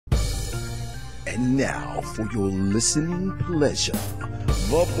And now, for your listening pleasure,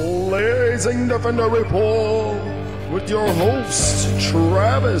 the Blazing Defender Report with your host,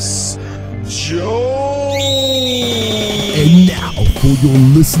 Travis Jones. And now, for your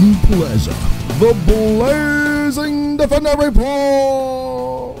listening pleasure, the Blazing Defender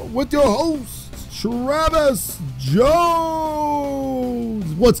Report with your host, Travis Jones.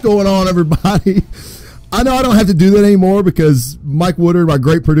 What's going on, everybody? I know I don't have to do that anymore because Mike Woodard, my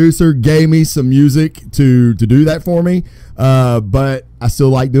great producer, gave me some music to do that for me. But I still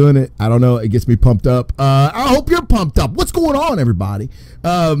like doing it. I don't know. It gets me pumped up. I hope you're pumped up. What's going on, everybody?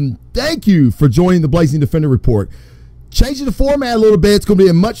 Thank you for joining the Blazing Defender Report. Changing the format a little bit. It's going to be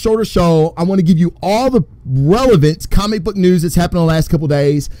a much shorter show. I want to give you all the relevant comic book news that's happened in the last couple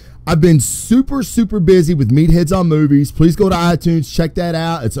days. I've been super busy with Meatheads on Movies. Please go to iTunes, check that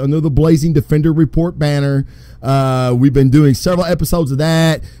out. It's under the Blazing Defender Report banner. We've been doing several episodes of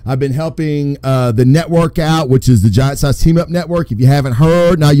that. I've been helping the network out, which is the Giant Size Team Up Network. If you haven't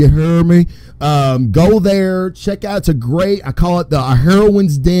heard, now you heard me. Go there, check out. It's a great, I call it the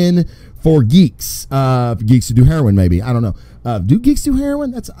heroine's den for geeks. Geeks who do heroin, maybe. I don't know. Do geeks do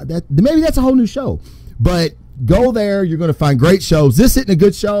heroin? Maybe that's a whole new show. But go there. You're going to find great shows. This isn't a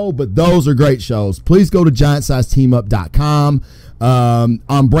good show, but those are great shows. Please go to giantsizeteamup.com.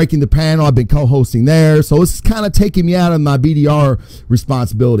 I'm Breaking the Panel. I've been co-hosting there. So it's kind of taking me out of my BDR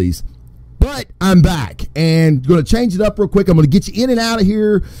responsibilities. But I'm back and going to change it up real quick. I'm going to get you in and out of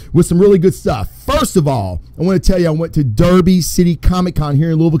here with some really good stuff. First of all, I want to tell you I went to Derby City Comic Con here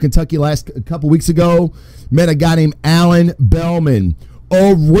in Louisville, Kentucky a couple weeks ago. Met a guy named Alan Bellman,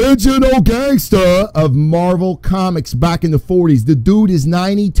 original gangster of Marvel Comics back in the 40s. The dude is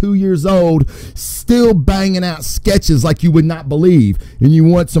 92 years old, still banging out sketches like you would not believe. And you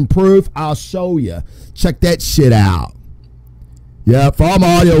want some proof? I'll show you. Check that shit out. Yeah, for all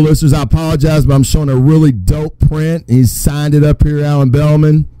my audio listeners, I apologize, but I'm showing a really dope print. He's signed it up here, Alan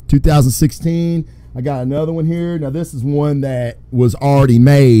Bellman, 2016. I got another one here. Now, this is one that was already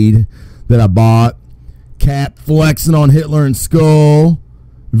made that I bought. Cap flexing on Hitler and Skull.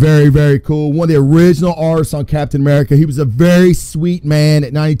 Very cool. One of the original artists on Captain America. He was a very sweet man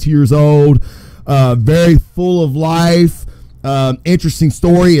at 92 years old. Very full of life. Interesting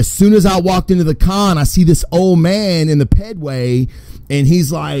story. As soon as I walked into the con, I see this old man in the pedway, and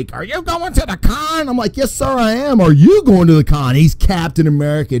he's like, "Are you going to the con?" I'm like, "Yes, sir, I am." "Are you going to the con?" He's Captain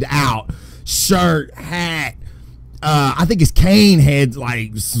America out. Shirt, hat. I think his cane had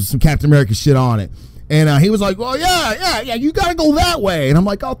like some Captain America shit on it. And he was like, "Well, yeah, you got to go that way." And I'm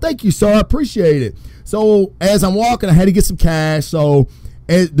like, "Oh, thank you, sir. I appreciate it." So as I'm walking, I had to get some cash. So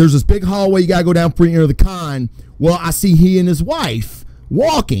there's this big hallway you got to go down before you enter the con. Well, I see he and his wife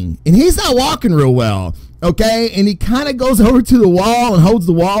walking, and he's not walking real well, okay? And he kind of goes over to the wall and holds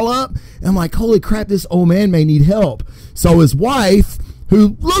the wall up. And I'm like, holy crap, this old man may need help. So his wife,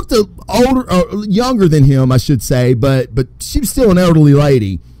 who looked older, or younger than him, I should say, but she was still an elderly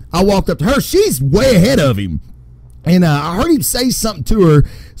lady. I walked up to her. She's way ahead of him. And I heard him say something to her.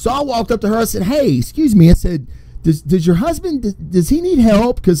 So I walked up to her. I said, "Hey, excuse me." I said, does your husband, does he need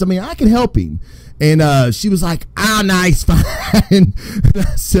help? Because, I mean, I can help him. And she was like, "Ah, nice, fine." And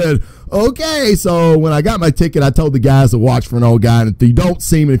I said, "Okay." So when I got my ticket, I told the guys to watch for an old guy. And if you don't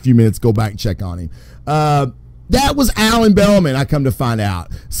see him in a few minutes, go back and check on him. That was Alan Bellman, I come to find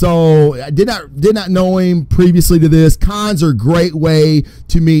out. So I did not know him previously to this. Cons are a great way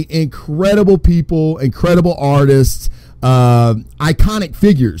to meet incredible people, incredible artists, iconic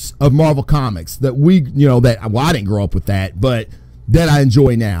figures of Marvel Comics that I didn't grow up with that, but that I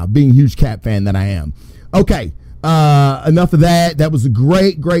enjoy now, being a huge Cap fan that I am. Okay, enough of that. That was a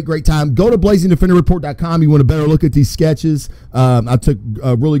great time. Go to blazingdefenderreport.com. You want a better look at these sketches. I took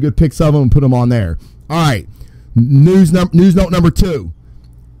really good pics of them and put them on there. All right, news note number 2.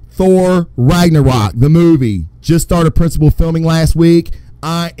 Thor Ragnarok, the movie, just started principal filming last week.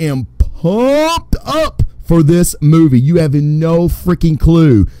 I am pumped up for this movie. You have no freaking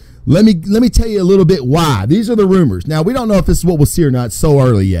clue. Let me tell you a little bit why. These are the rumors. Now, we don't know if this is what we'll see or not. It's so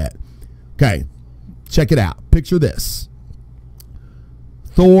early yet. Okay, check it out. Picture this.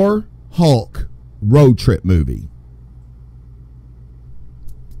 Thor, Hulk, road trip movie.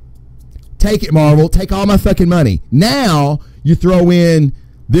 Take it, Marvel. Take all my fucking money. Now, you throw in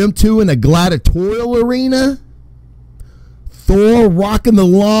them two in a gladiatorial arena. Thor rocking the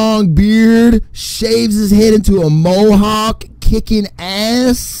long beard, shaves his head into a mohawk, kicking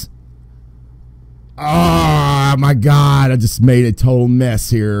ass. Oh my God, I just made a total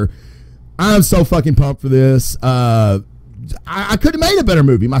mess here. I'm so fucking pumped for this. I could have made a better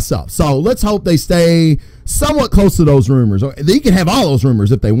movie myself. So let's hope they stay somewhat close to those rumors. They can have all those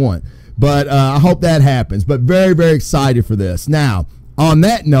rumors if they want. But I hope that happens. But very, very excited for this. Now, on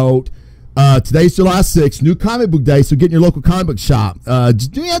that note, today's July 6th, new comic book day, so get in your local comic book shop.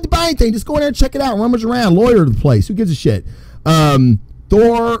 Just, you don't have to buy anything. Just go in there and check it out. Rummage around. Loiter the place. Who gives a shit?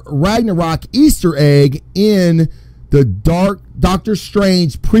 Thor Ragnarok Easter egg in the Doctor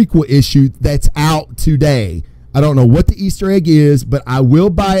Strange prequel issue that's out today. I don't know what the Easter egg is, but I will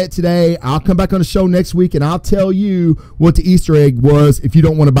buy it today. I'll come back on the show next week, and I'll tell you what the Easter egg was if you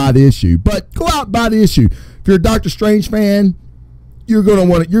don't want to buy the issue. But go out and buy the issue. If you're a Doctor Strange fan, you're gonna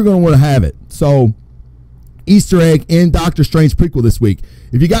want to have it. So, Easter egg in Doctor Strange prequel this week.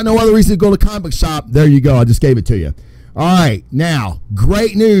 If you got no other reason to go to the comic book shop, there you go. I just gave it to you. All right, now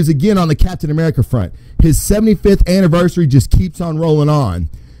great news again on the Captain America front. His 75th anniversary just keeps on rolling on.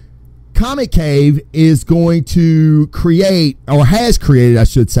 Comic Cave is going to create, or has created, I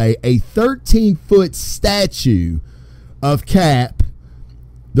should say, a 13-foot statue of Cap.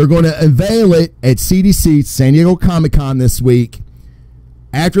 They're going to unveil it at CDC, San Diego Comic-Con this week.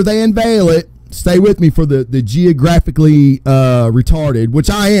 After they unveil it, stay with me for the geographically retarded, which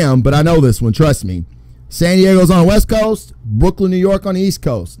I am, but I know this one, trust me. San Diego's on the West Coast, Brooklyn, New York on the East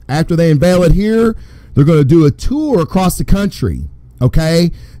Coast. After they unveil it here, they're going to do a tour across the country.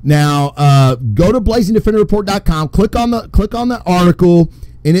 Okay, now go to blazingdefenderreport.com, click on the article,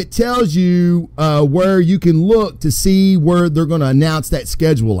 and it tells you where you can look to see where they're going to announce that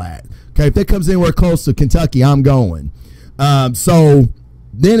schedule at. Okay, if that comes anywhere close to Kentucky, I'm going. So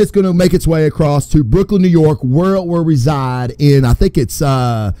then it's going to make its way across to Brooklyn, New York, where it will reside in. I think it's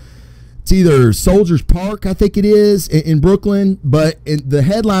either Soldiers Park, I think it is in Brooklyn, but the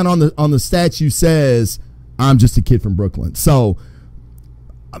headline on the statue says, "I'm just a kid from Brooklyn." So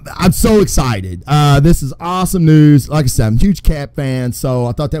I'm so excited. This is awesome news. Like I said, I'm a huge Cap fan, so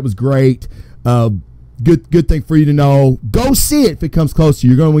I thought that was great. Good thing for you to know. Go see it if it comes close to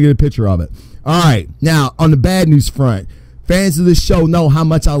you. You're going to get a picture of it. All right. Now, on the bad news front, fans of this show know how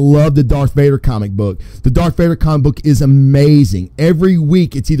much I love the Darth Vader comic book. The Darth Vader comic book is amazing. Every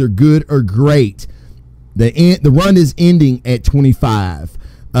week, it's either good or great. The run is ending at 25.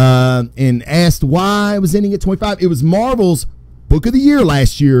 And asked why it was ending at 25. It was Marvel's Book of the Year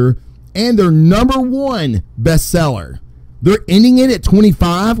last year and their #1 bestseller. They're ending it at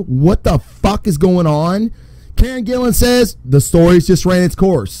 25. What the fuck is going on? Karen Gillan says the story's just ran its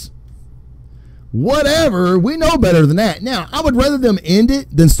course. Whatever. We know better than that. Now, I would rather them end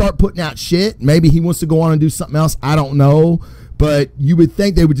it than start putting out shit. Maybe he wants to go on and do something else. I don't know. But you would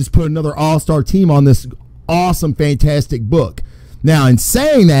think they would just put another all-star team on this awesome, fantastic book. Now, in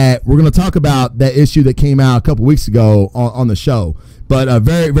saying that, we're going to talk about that issue that came out a couple weeks ago on the show, but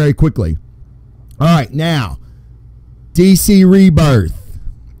very, very quickly. All right, now, DC Rebirth.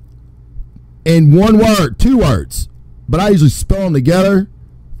 In one word, 2 words, but I usually spell them together.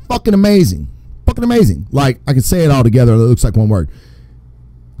 Fucking amazing. Fucking amazing. Like, I can say it all together. It looks like one word.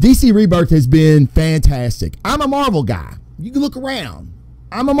 DC Rebirth has been fantastic. I'm a Marvel guy. You can look around.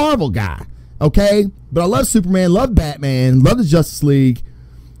 I'm a Marvel guy. Okay, but I love Superman, love Batman, love the Justice League.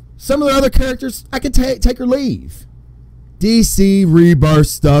 Some of the other characters I can take or leave. DC Rebirth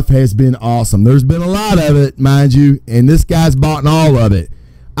stuff has been awesome. There's been a lot of it, mind you, and this guy's bought all of it.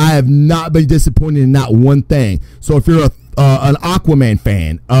 I have not been disappointed in not one thing. So if you're an Aquaman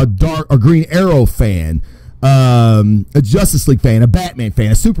fan, a Green Arrow fan, a Justice League fan, a Batman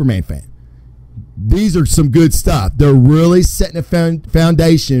fan, a Superman fan, these are some good stuff. They're really setting a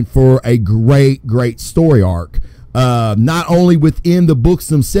foundation for a great, great story arc. Not only within the books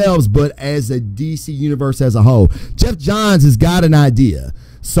themselves, but as a DC universe as a whole. Jeff Johns has got an idea.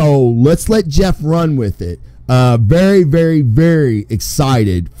 So let's let Jeff run with it. Very, very, very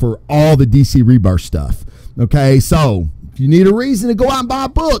excited for all the DC Rebirth stuff. Okay, so if you need a reason to go out and buy a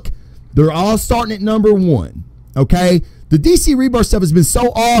book, they're all starting at #1. Okay, the DC Rebirth stuff has been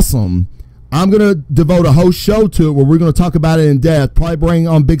so awesome. I'm going to devote a whole show to it where we're going to talk about it in depth. Probably bring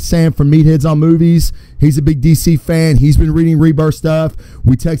on Big Sam from Meatheads on Movies. He's a big DC fan. He's been reading Rebirth stuff.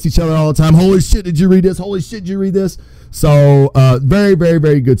 We text each other all the time. Holy shit, did you read this? Holy shit, did you read this? So, very, very,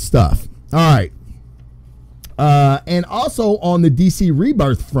 very good stuff. All right. And also on the DC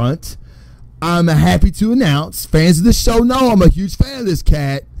Rebirth front, I'm happy to announce, fans of the show know I'm a huge fan of this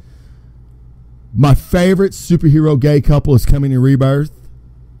cat. My favorite superhero gay couple is coming in Rebirth.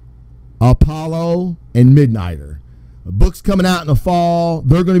 Apollo and Midnighter. The book's coming out in the fall.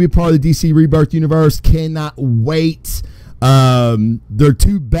 They're going to be part of the DC Rebirth universe. Cannot wait. They're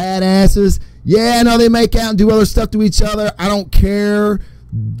 2 badasses. Yeah, I know they make out and do other stuff to each other. I don't care.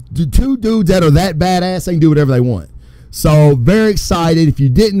 The 2 dudes that are that badass, they can do whatever they want. So very excited. If you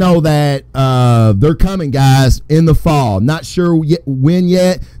didn't know that, they're coming, guys, in the fall. Not sure when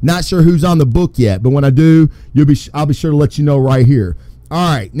yet. Not sure who's on the book yet. But when I do, I'll be sure to let you know right here.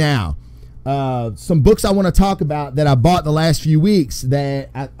 All right, now some books I want to talk about that I bought the last few weeks that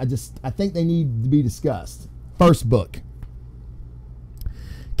I think they need to be discussed. First book,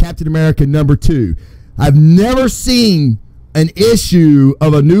 Captain America #2. I've never seen an issue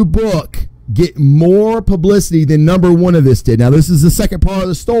of a new book get more publicity than #1 of this did. Now, this is the second part of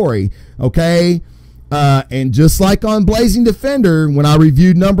the story, okay? And just like on Blazing Defender, when I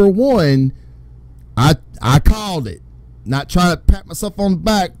reviewed #1, I called it. Not trying to pat myself on the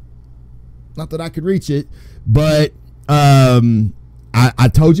back, not that I could reach it, but I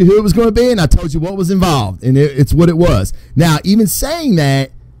told you who it was going to be, and I told you what was involved, and it's what it was. Now, even saying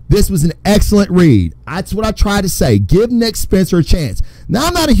that, this was an excellent read. That's what I try to say. Give Nick Spencer a chance. Now,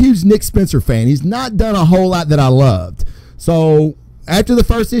 I'm not a huge Nick Spencer fan. He's not done a whole lot that I loved. So after the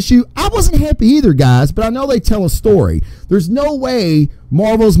first issue, I wasn't happy either, guys, but I know they tell a story. There's no way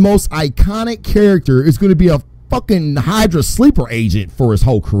Marvel's most iconic character is going to be a fucking Hydra sleeper agent for his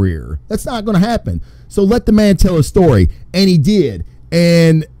whole career. That's not going to happen. So let the man tell a story. And he did.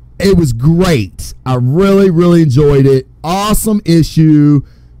 And it was great. I really, really enjoyed it. Awesome issue.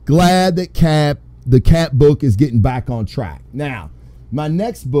 Glad that the Cap book is getting back on track. Now, my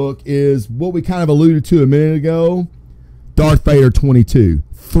next book is what we kind of alluded to a minute ago, Darth Vader 22.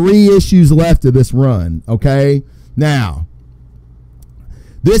 3 issues left of this run, okay? Now,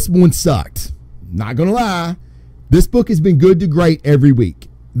 this one sucked. Not going to lie. This book has been good to great every week.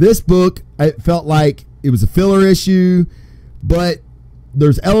 This book, it felt like it was a filler issue, but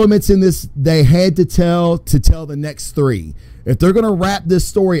there's elements in this they had to tell the next 3. If they're going to wrap this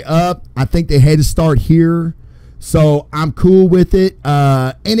story up, I think they had to start here. So I'm cool with it.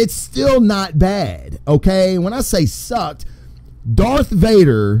 And it's still not bad, okay? When I say sucked, Darth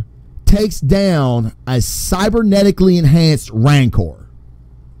Vader takes down a cybernetically enhanced Rancor.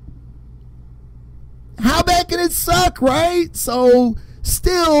 How bad can it suck, right? So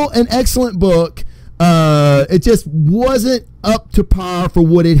still an excellent book. It just wasn't up to par for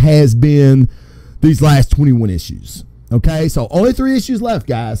what it has been these last 21 issues. Okay, so only 3 issues left,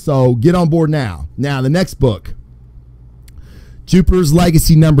 guys. So get on board now. Now, the next book, Jupiter's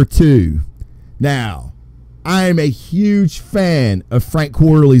Legacy #2. Now, I am a huge fan of Frank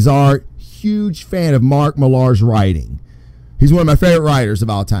Quarterly's art, huge fan of Mark Millar's writing. He's one of my favorite writers of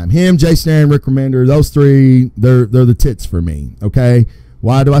all time. Him, Jason Aaron, Rick Remender, those 3, they're the tits for me, okay?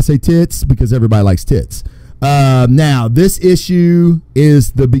 Why do I say tits? Because everybody likes tits. Now, this issue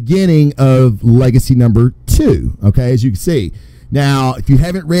is the beginning of Legacy #2, okay, as you can see. Now, if you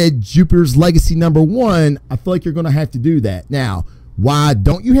haven't read Jupiter's Legacy #1, I feel like you're going to have to do that. Now, why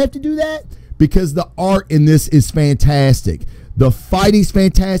don't you have to do that? Because the art in this is fantastic. The fighting's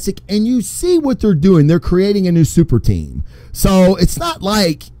fantastic, and you see what they're doing. They're creating a new super team. So it's not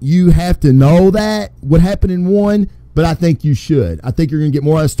like you have to know that, what happened in 1, but I think you should. I think you're going to get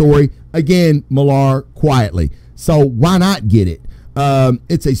more of the story. Again, Millar, quietly. So why not get it?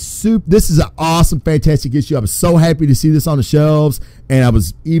 This is an awesome, fantastic issue. I was so happy to see this on the shelves, and I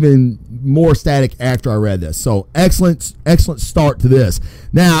was even more ecstatic after I read this. So excellent start to this.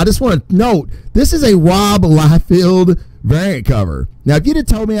 Now, I just want to note, this is a Rob Liefeld variant cover. Now, if you'd have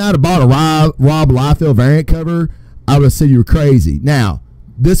told me I'd have bought a Rob Liefeld variant cover, I would have said you were crazy. Now,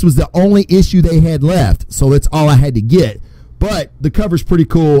 this was the only issue they had left, so that's all I had to get. But the cover's pretty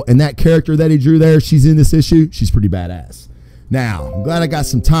cool, and that character that he drew there, she's in this issue. She's pretty badass. Now, I'm glad I got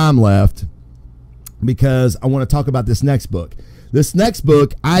some time left because I want to talk about this next book. This next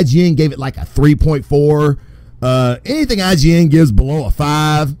book, IGN gave it like a 3.4. Anything IGN gives below a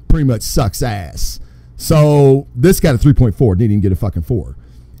 5 pretty much sucks ass. So this got a 3.4. Didn't even get a fucking 4.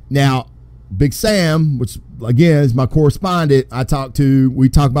 Now, Big Sam, which again is my correspondent, we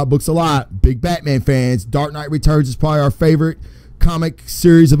talk about books a lot. Big Batman fans. Dark Knight Returns is probably our favorite comic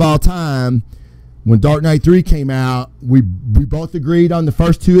series of all time. When Dark Knight 3 came out, we both agreed on the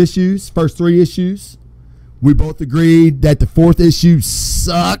first 3 issues. We both agreed that the 4th issue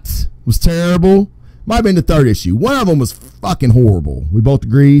sucked, was terrible. Might have been the 3rd issue. One of them was fucking horrible. We both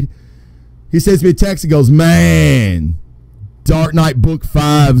agreed. He sends me a text and goes, man, Dark Knight Book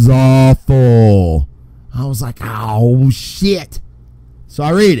 5's awful. I was like, oh, shit. So I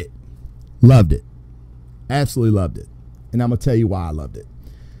read it. Loved it. Absolutely loved it. And I'm going to tell you why I loved it.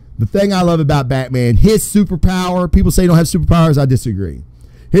 The thing I love about Batman, his superpower, people say he don't have superpowers. I disagree.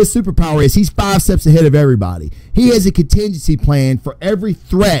 His superpower is he's 5 steps ahead of everybody. He has a contingency plan for every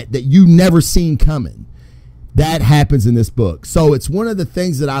threat that you never seen coming. That happens in this book. So it's one of the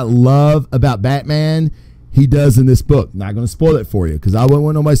things that I love about Batman he does in this book. Not going to spoil it for you because I wouldn't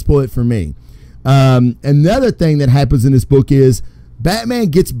want nobody to spoil it for me. Another thing that happens in this book is Batman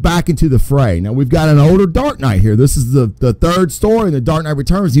gets back into the fray. Now, we've got an older Dark Knight here. This is the third story in the Dark Knight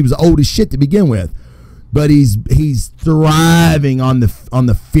Returns. He was old as shit to begin with, but he's thriving on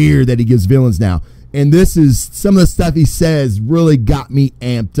the fear that he gives villains now. And this is some of the stuff he says really got me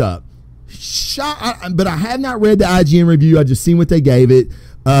amped up. But I have not read the IGN review. I just seen what they gave it.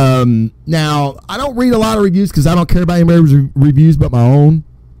 Now, I don't read a lot of reviews because I don't care about anybody's reviews but my own.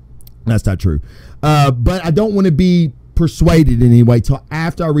 That's not true. But I don't want to be persuaded in any way till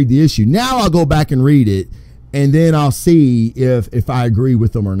after I read the issue. Now I'll go back and read it, and then I'll see if I agree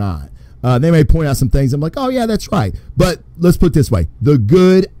with them or not. They may point out some things. I'm like, oh yeah, that's right. But let's put it this way. The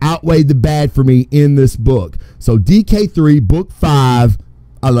good outweighed the bad for me in this book. So DK3, book 5,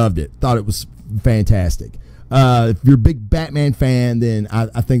 I loved it. Thought it was fantastic. If you're a big Batman fan, then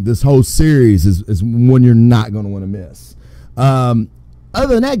I think this whole series is one you're not going to want to miss.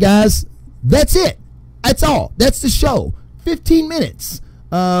 Other than that, guys, that's it. That's all. That's the show. 15 minutes.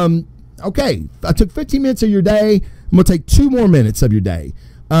 Okay, I took 15 minutes of your day. I'm going to take 2 more minutes of your day.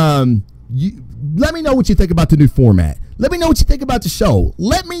 Let me know what you think about the new format. Let me know what you think about the show.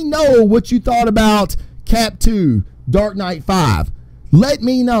 Let me know what you thought about Cap 2, Dark Knight 5. Let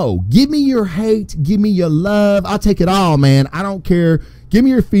me know. Give me your hate. Give me your love. I'll take it all, man. I don't care. Give me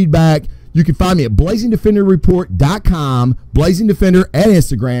your feedback. You can find me at blazingdefenderreport.com, Blazing Defender at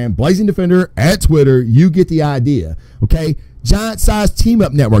Instagram, Blazing Defender at Twitter. You get the idea, okay? Giant Size Team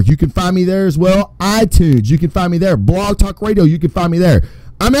Up Network. You can find me there as well. iTunes. You can find me there. Blog Talk Radio. You can find me there.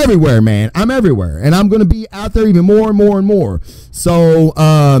 I'm everywhere, man. I'm everywhere. And I'm going to be out there even more and more and more. So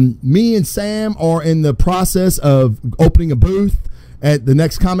me and Sam are in the process of opening a booth at the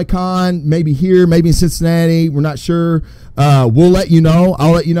next Comic-Con, maybe here, maybe in Cincinnati. We're not sure. We'll let you know.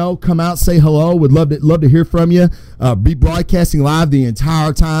 I'll let you know. Come out, say hello. Would love to hear from you. Be broadcasting live the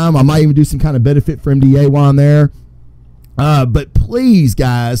entire time. I might even do some kind of benefit for MDA while I'm there. But please,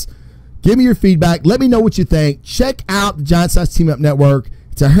 guys, give me your feedback. Let me know what you think. Check out the Giant Size Team Up Network.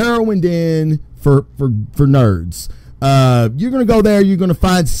 It's a heroin den for nerds. You're going to go there. You're going to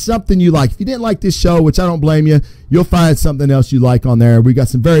find something you like. If you didn't like this show, which I don't blame you, you'll find something else you like on there. We got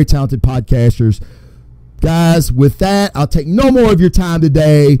some very talented podcasters. Guys, with that, I'll take no more of your time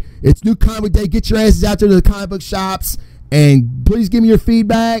today. It's New Comic Day. Get your asses out there to the comic book shops, and please give me your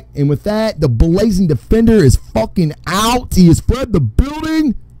feedback. And with that, the Blazing Defender is fucking out. He has fled the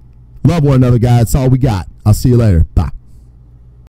building. Love one another, guys. That's all we got. I'll see you later. Bye.